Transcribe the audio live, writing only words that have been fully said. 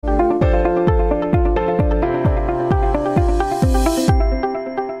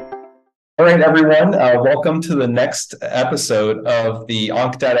right, everyone. Welcome to the next episode of the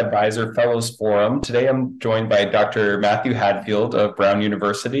OncDat Advisor Fellows Forum. Today, I'm joined by Dr. Matthew Hadfield of Brown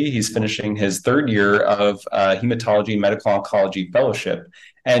University. He's finishing his third year of Hematology Medical Oncology Fellowship.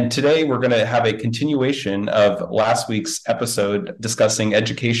 And today, we're going to have a continuation of last week's episode discussing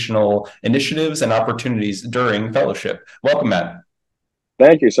educational initiatives and opportunities during fellowship. Welcome, Matt.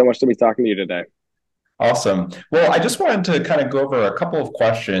 Thank you so much to be talking to you today. Awesome. Well, I just wanted to kind of go over a couple of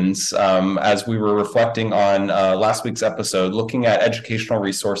questions as we were reflecting on last week's episode, looking at educational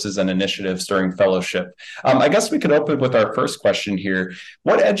resources and initiatives during fellowship. I guess we could open with our first question here.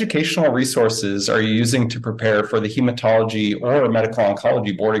 What educational resources are you using to prepare for the hematology or medical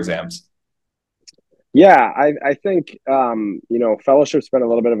oncology board exams? Yeah, I think fellowship's been a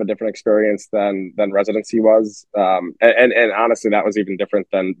little bit of a different experience than residency was, and honestly, that was even different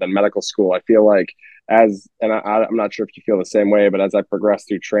than medical school. I feel like I'm not sure if you feel the same way, but as I progress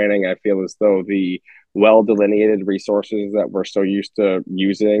through training, I feel as though the well delineated resources that we're so used to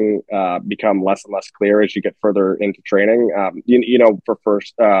using become less and less clear as you get further into training.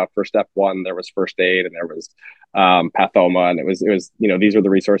 For step one, there was first aid and there was pathoma, and it was these were the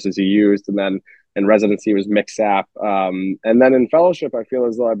resources you used, and then in residency was MixApp. And then in fellowship, I feel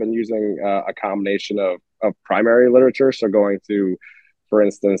as though I've been using a combination of primary literature. So going to, for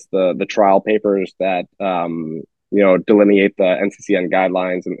instance, the trial papers that, delineate the NCCN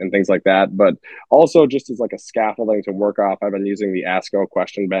guidelines and things like that. But also just as like a scaffolding to work off, I've been using the ASCO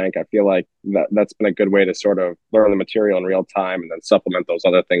question bank. I feel like that's been a good way to sort of learn the material in real time and then supplement those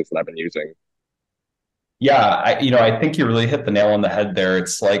other things that I've been using. Yeah, I think you really hit the nail on the head there.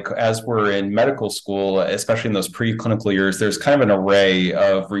 It's like as we're in medical school, especially in those preclinical years, there's kind of an array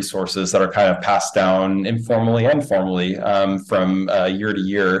of resources that are kind of passed down informally and formally from year to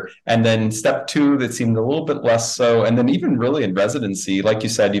year. And then step two, that seemed a little bit less so. And then even really in residency, like you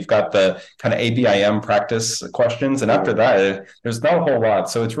said, you've got the kind of ABIM practice questions. And after that, there's not a whole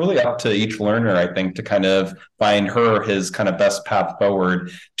lot. So it's really up to each learner, I think, to kind of find her or his kind of best path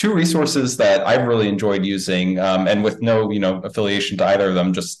forward. Two resources that I've really enjoyed using, and with no affiliation to either of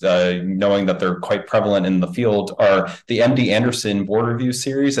them, just knowing that they're quite prevalent in the field, are the MD Anderson board review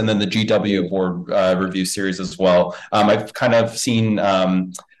series and then the GW board review series as well. I've kind of seen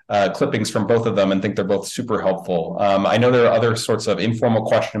clippings from both of them and think they're both super helpful. I know there are other sorts of informal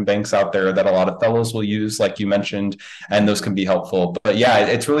question banks out there that a lot of fellows will use, like you mentioned, and those can be helpful. But yeah,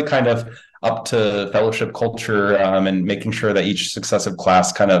 it's really kind of up to fellowship culture and making sure that each successive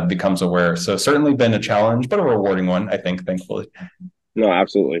class kind of becomes aware. So certainly been a challenge, but a rewarding one, I think, thankfully. No,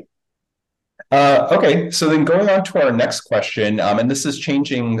 absolutely. Okay, so then going on to our next question, and this is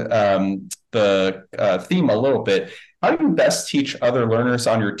changing the theme a little bit. How do you best teach other learners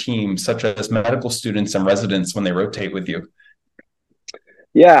on your team, such as medical students and residents, when they rotate with you?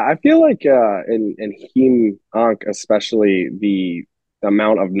 Yeah, I feel like in heme onc, especially the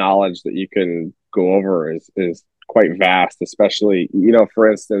amount of knowledge that you can go over is quite vast. Especially, for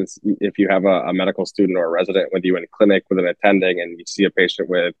instance, if you have a medical student or a resident with you in clinic with an attending, and you see a patient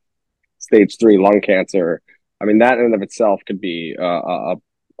with stage 3 lung cancer. I mean, that in and of itself could be a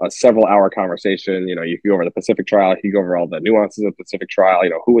several hour conversation. You go over the Pacific trial, you go over all the nuances of the Pacific trial,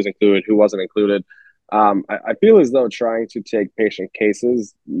 who was included, who wasn't included. I feel as though trying to take patient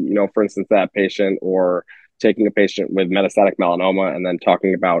cases, for instance, that patient, or taking a patient with metastatic melanoma and then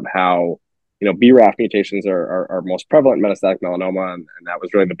talking about how, BRAF mutations are most prevalent in metastatic melanoma. And that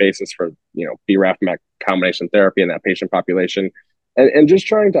was really the basis for, BRAF MEK combination therapy in that patient population. And just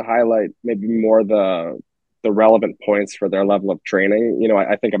trying to highlight maybe more the relevant points for their level of training.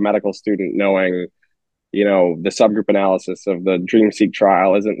 I think a medical student knowing, the subgroup analysis of the DreamSeq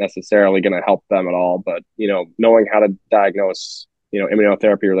trial isn't necessarily going to help them at all, but, knowing how to diagnose,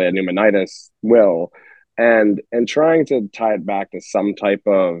 immunotherapy related pneumonitis will, and trying to tie it back to some type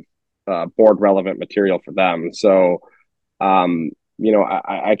of board relevant material for them. So,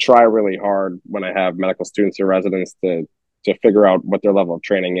 I try really hard when I have medical students or residents to figure out what their level of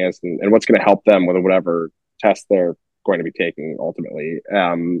training is and what's going to help them with whatever test they're going to be taking ultimately,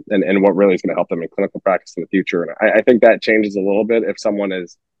 and what really is going to help them in clinical practice in the future. And I think that changes a little bit if someone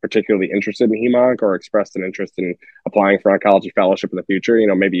is particularly interested in hemonc or expressed an interest in applying for oncology fellowship in the future.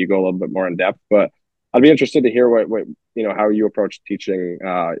 Maybe you go a little bit more in depth, but I'd be interested to hear what how you approach teaching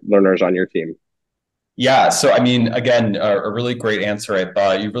learners on your team. Yeah, so I mean, again, a really great answer. I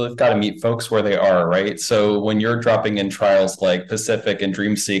thought you really got to meet folks where they are, right? So when you're dropping in trials like Pacific and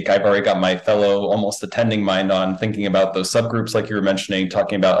DreamSeek, I've already got my fellow almost attending mind on thinking about those subgroups, like you were mentioning,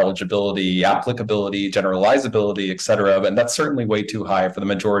 talking about eligibility, applicability, generalizability, et cetera. And that's certainly way too high for the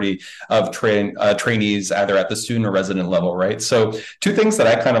majority of trainees, either at the student or resident level, right? So two things that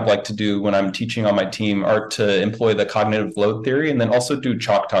I kind of like to do when I'm teaching on my team are to employ the cognitive load theory and then also do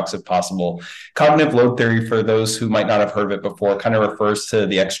chalk talks if possible. Cognitive load theory, for those who might not have heard of it before, kind of refers to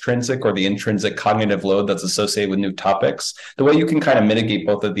the extrinsic or the intrinsic cognitive load that's associated with new topics. The way you can kind of mitigate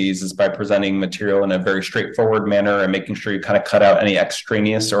both of these is by presenting material in a very straightforward manner and making sure you kind of cut out any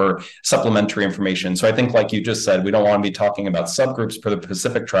extraneous or supplementary information. So I think, like you just said, we don't want to be talking about subgroups for the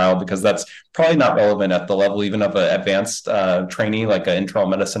Pacific trial because that's probably not relevant at the level even of an advanced trainee, like an internal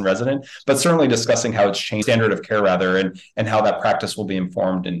medicine resident, but certainly discussing how it's changed standard of care rather, and how that practice will be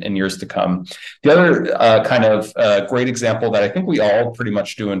informed in years to come. The other kind of great example that I think we all pretty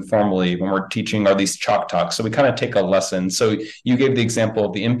much do informally when we're teaching are these chalk talks. So we kind of take a lesson. So you gave the example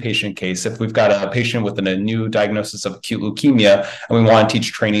of the inpatient case. If we've got a patient with a new diagnosis of acute leukemia and we want to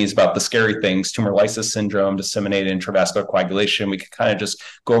teach trainees about the scary things, tumor lysis syndrome, disseminated intravascular coagulation, we can kind of just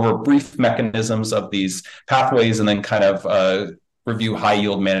go over brief mechanisms of these pathways and then kind of review high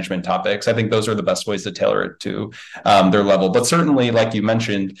yield management topics. I think those are the best ways to tailor it to their level. But certainly, like you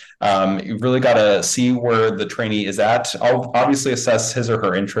mentioned, you've really got to see where the trainee is at. I'll obviously assess his or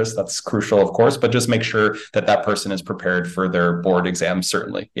her interest. That's crucial, of course, but just make sure that that person is prepared for their board exams.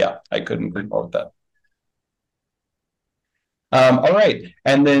 Certainly. Yeah, I couldn't agree more with that. All right.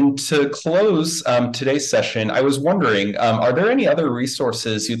 And then to close today's session, I was wondering, are there any other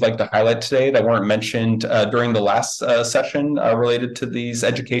resources you'd like to highlight today that weren't mentioned during the last session related to these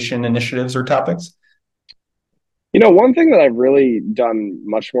education initiatives or topics? One thing that I've really done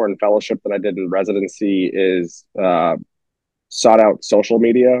much more in fellowship than I did in residency is sought out social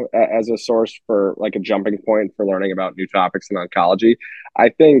media as a source for like a jumping point for learning about new topics in oncology. I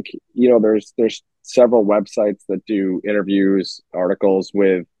think there's several websites that do interviews, articles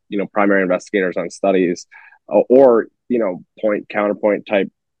with primary investigators on studies, or point counterpoint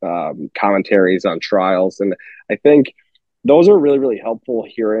type commentaries on trials, and I think those are really, really helpful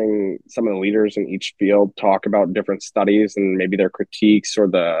hearing some of the leaders in each field talk about different studies and maybe their critiques or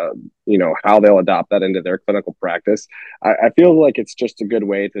how they'll adopt that into their clinical practice. I feel like it's just a good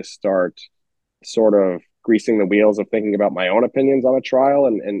way to start sort of greasing the wheels of thinking about my own opinions on a trial,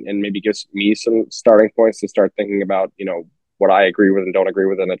 and maybe gives me some starting points to start thinking about, what I agree with and don't agree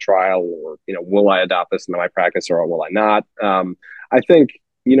with in a trial, or, will I adopt this into my practice or will I not? I think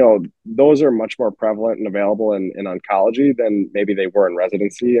those are much more prevalent and available in oncology than maybe they were in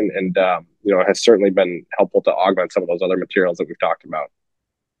residency, and it has certainly been helpful to augment some of those other materials that we've talked about.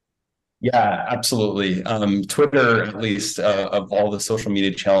 Yeah, absolutely. Twitter, at least of all the social media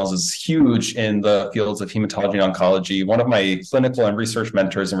channels, is huge in the fields of hematology and oncology. One of my clinical and research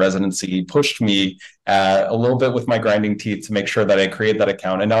mentors in residency pushed me a little bit with my grinding teeth to make sure that I create that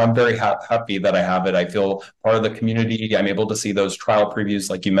account. And now I'm very happy that I have it. I feel part of the community. I'm able to see those trial previews,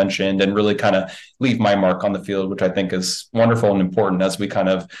 like you mentioned, and really kind of leave my mark on the field, which I think is wonderful and important as we kind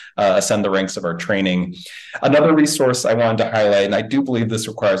of ascend the ranks of our training. Another resource I wanted to highlight, and I do believe this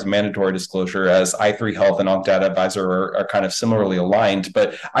requires mandatory disclosure, as i3 Health and Onc Data Advisor are kind of similarly aligned,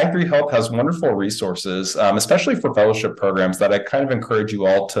 but i3 Health has wonderful resources, especially for fellowship programs, that I kind of encourage you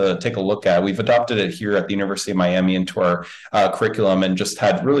all to take a look at. We've adopted it here at the University of Miami into our curriculum and just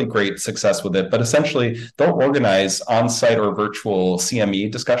had really great success with it. But essentially, they'll organize on-site or virtual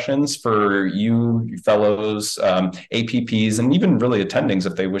CME discussions for you fellows, APPs, and even really attendings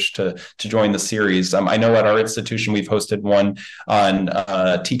if they wish to join the series. I know at our institution, we've hosted one on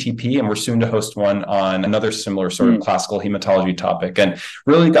TTP, and we're soon to host one on another similar sort of classical hematology topic, and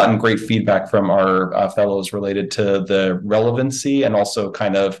really gotten great feedback from our fellows related to the relevancy and also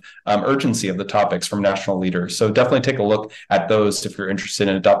kind of urgency of the topics from national leaders. So definitely take a look at those if you're interested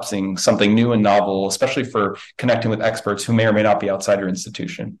in adopting something new and novel, especially for connecting with experts who may or may not be outside your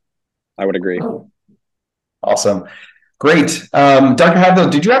institution. I would agree. Awesome. Great. Dr.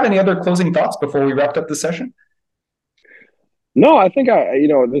 Hadfield, did you have any other closing thoughts before we wrapped up the session? No, I think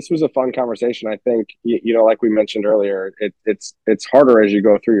this was a fun conversation. I think, like we mentioned earlier, it's harder as you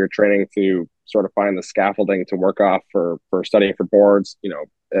go through your training to sort of find the scaffolding to work off for studying for boards.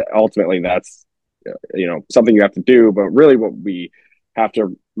 Ultimately that's, something you have to do, but really what we have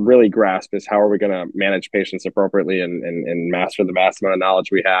to really grasp is how are we going to manage patients appropriately and master the vast amount of knowledge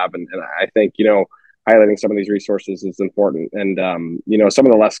we have. And I think, highlighting some of these resources is important. And, some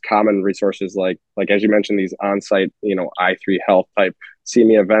of the less common resources, like as you mentioned, these on-site, i3 Health type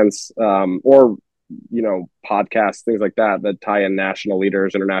CME events, or, podcasts, things like that, that tie in national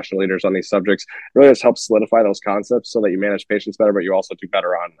leaders, international leaders on these subjects, really just helps solidify those concepts so that you manage patients better, but you also do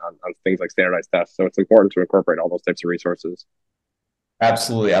better on things like standardized tests. So it's important to incorporate all those types of resources.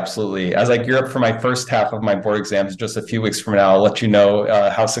 Absolutely, absolutely. As I gear up for my first half of my board exams just a few weeks from now, I'll let you know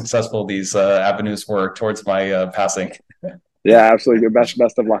how successful these avenues were towards my passing. Yeah, absolutely. Best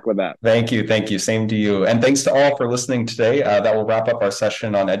of luck with that. Thank you. Thank you. Same to you. And thanks to all for listening today. That will wrap up our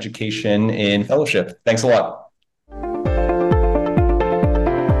session on education in fellowship. Thanks a lot.